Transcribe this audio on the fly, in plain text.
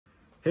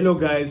Hello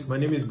guys, my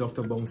name is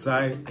Dr.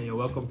 Bongsai and you're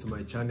welcome to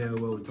my channel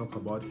where we talk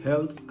about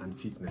health and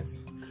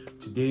fitness.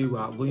 Today we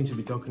are going to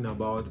be talking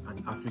about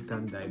an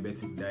African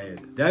diabetic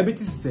diet.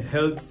 Diabetes is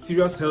a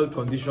serious health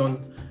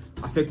condition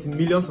affecting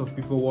millions of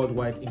people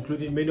worldwide,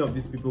 including many of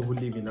these people who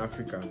live in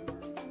Africa.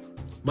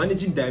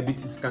 Managing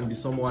diabetes can be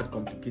somewhat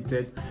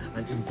complicated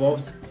and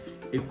involves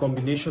a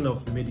combination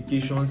of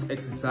medications,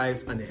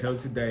 exercise, and a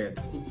healthy diet.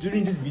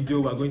 During this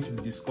video, we are going to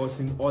be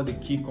discussing all the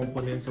key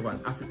components of an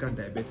African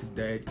diabetic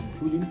diet,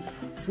 including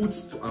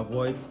foods to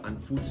avoid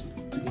and foods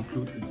to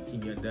include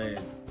in your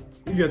diet.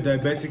 If you're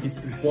diabetic,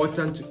 it's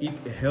important to eat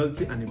a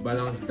healthy and a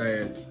balanced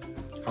diet.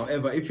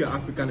 However, if you're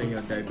African and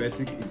you're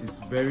diabetic, it is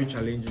very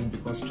challenging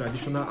because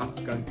traditional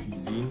African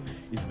cuisine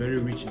is very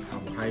rich in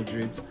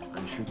carbohydrates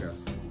and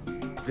sugars.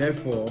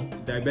 Therefore,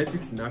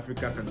 diabetics in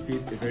Africa can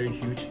face a very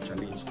huge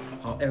challenge.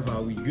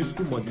 However, with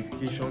useful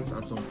modifications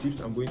and some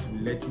tips I'm going to be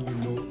letting you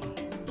know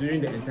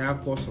during the entire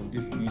course of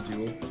this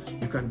video,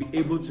 you can be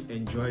able to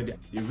enjoy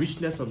the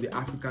richness of the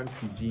African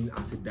cuisine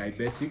as a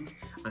diabetic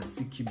and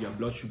still keep your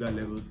blood sugar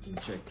levels in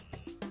check.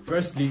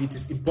 Firstly, it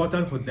is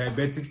important for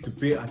diabetics to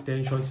pay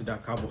attention to their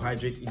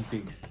carbohydrate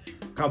intakes.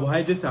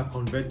 Carbohydrates are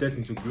converted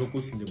into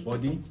glucose in the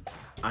body,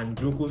 and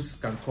glucose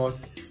can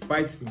cause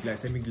spikes in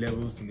glycemic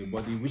levels in the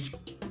body, which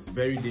is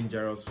very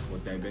dangerous for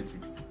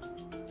diabetics.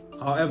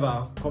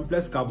 However,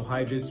 complex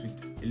carbohydrates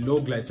with a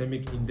low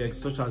glycemic index,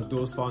 such as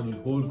those found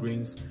in whole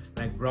grains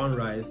like brown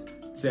rice,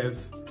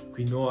 teff,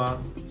 quinoa,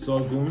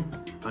 sorghum,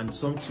 and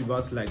some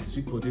tubers like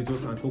sweet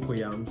potatoes and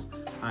cocoyams,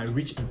 are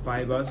rich in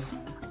fibers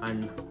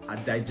and are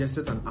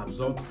digested and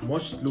absorbed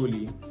much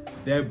slowly,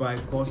 thereby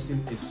causing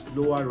a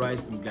slower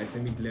rise in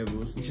glycemic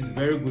levels, which is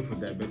very good for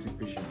diabetic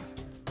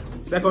patients.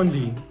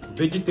 Secondly,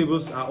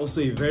 vegetables are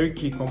also a very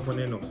key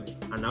component of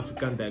an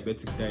African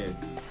diabetic diet.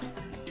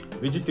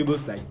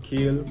 Vegetables like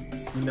kale,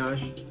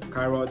 spinach,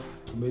 carrot,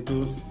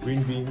 tomatoes,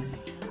 green beans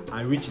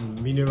are rich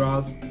in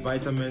minerals,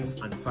 vitamins,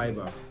 and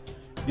fiber.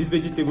 These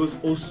vegetables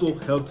also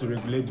help to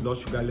regulate blood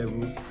sugar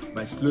levels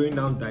by slowing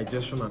down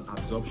digestion and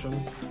absorption,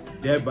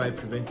 thereby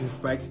preventing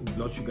spikes in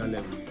blood sugar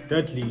levels.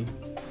 Thirdly,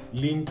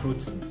 lean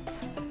proteins.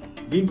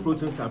 Lean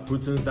proteins are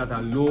proteins that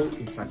are low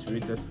in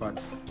saturated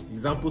fats.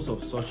 Examples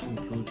of such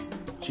include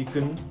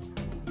chicken,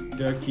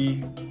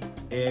 turkey,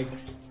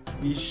 eggs,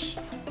 fish,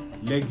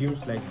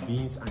 legumes like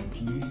beans and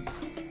peas.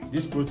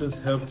 These proteins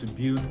help to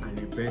build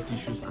and repair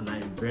tissues and are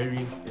a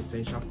very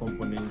essential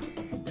component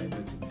of a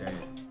diabetic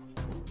diet.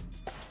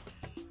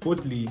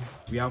 Fourthly,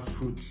 we have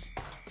fruits.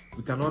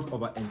 We cannot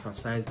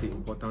overemphasize the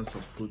importance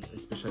of fruits,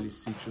 especially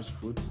citrus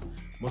fruits.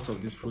 Most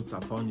of these fruits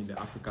are found in the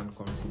African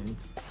continent,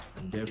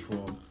 and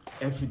therefore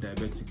every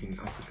diabetic in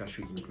Africa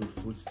should include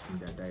fruits in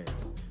their diet.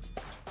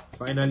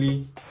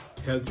 Finally,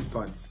 healthy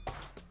fats.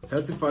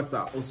 Healthy fats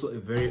are also a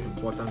very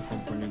important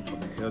component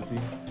of a healthy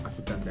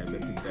African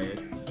diabetic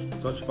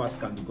diet. Such fats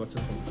can be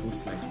gotten from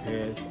foods like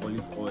pears,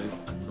 olive oils,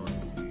 and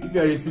nuts. If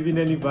you are receiving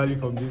any value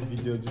from this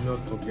video, do not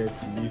forget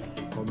to leave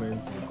a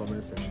comment in the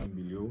comment section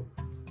below.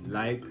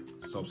 Like,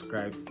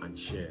 subscribe, and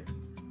share.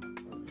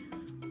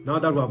 Now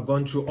that we have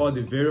gone through all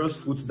the various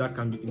foods that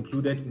can be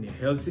included in a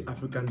healthy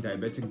African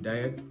diabetic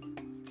diet,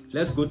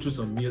 let's go through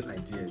some meal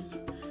ideas.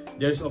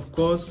 There is of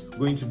course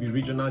going to be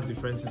regional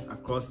differences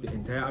across the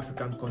entire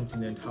African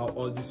continent how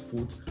all these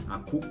foods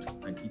are cooked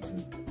and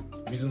eaten.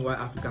 Reason why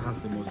Africa has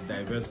the most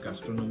diverse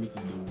gastronomy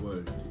in the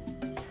world.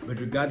 But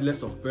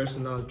regardless of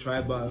personal,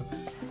 tribal,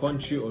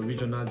 country or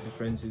regional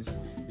differences,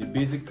 the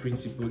basic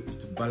principle is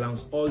to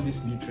balance all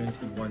these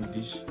nutrients in one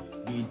dish,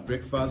 be it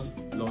breakfast,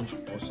 lunch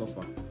or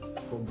supper.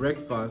 For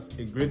breakfast,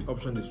 a great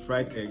option is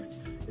fried eggs,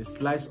 a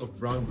slice of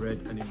brown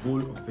bread and a bowl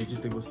of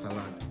vegetable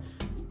salad.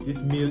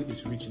 This meal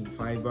is rich in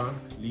fiber,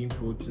 lean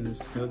proteins,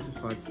 healthy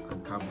fats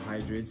and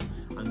carbohydrates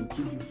and will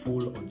keep you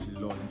full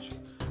until lunch.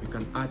 You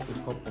can add a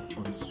cup of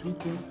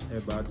unsweetened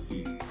herbal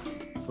tea.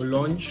 For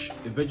lunch,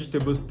 a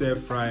vegetable stir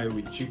fry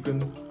with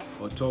chicken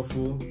or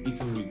tofu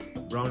eaten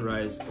with brown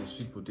rice or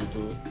sweet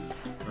potato,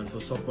 and for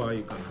supper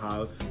you can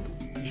have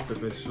fish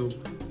pepper soup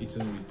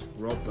eaten with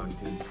raw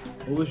plantain.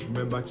 Always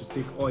remember to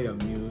take all your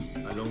meals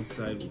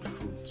alongside with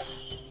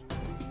fruits.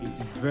 It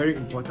is very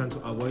important to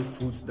avoid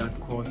foods that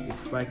cause a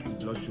spike in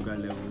blood sugar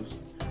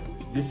levels.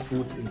 These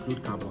foods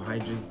include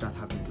carbohydrates that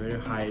have a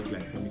very high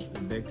glycemic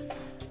index.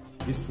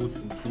 These foods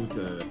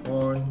include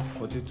corn,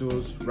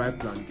 potatoes, ripe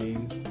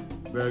plantains,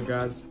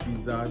 burgers,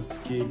 pizzas,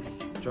 cakes,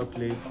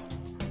 chocolates.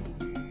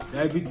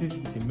 Diabetes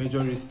is a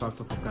major risk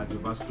factor for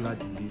cardiovascular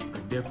disease,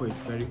 and therefore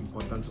it's very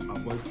important to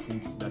avoid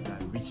foods that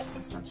are rich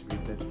in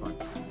saturated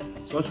fats.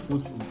 Such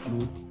foods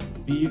include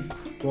beef,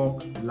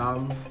 pork,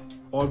 lamb,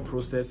 all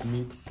processed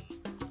meats,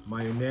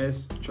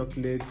 mayonnaise,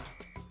 chocolate,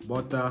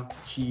 butter,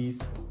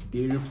 cheese,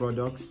 dairy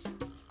products,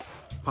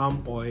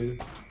 palm oil.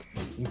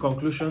 In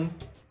conclusion,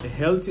 a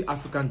healthy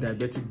African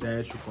diabetic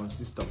diet should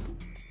consist of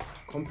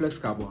complex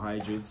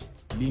carbohydrates,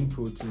 lean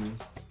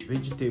proteins,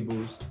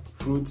 vegetables,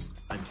 fruits,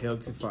 and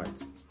healthy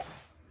fats.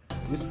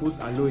 These foods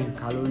are low in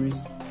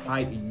calories, high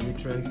in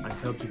nutrients, and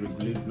help to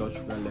regulate blood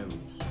sugar levels.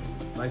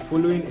 By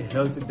following a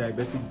healthy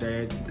diabetic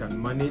diet, you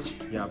can manage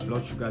your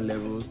blood sugar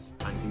levels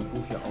and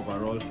improve your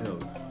overall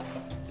health.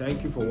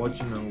 Thank you for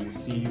watching, and we'll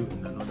see you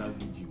in another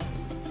video.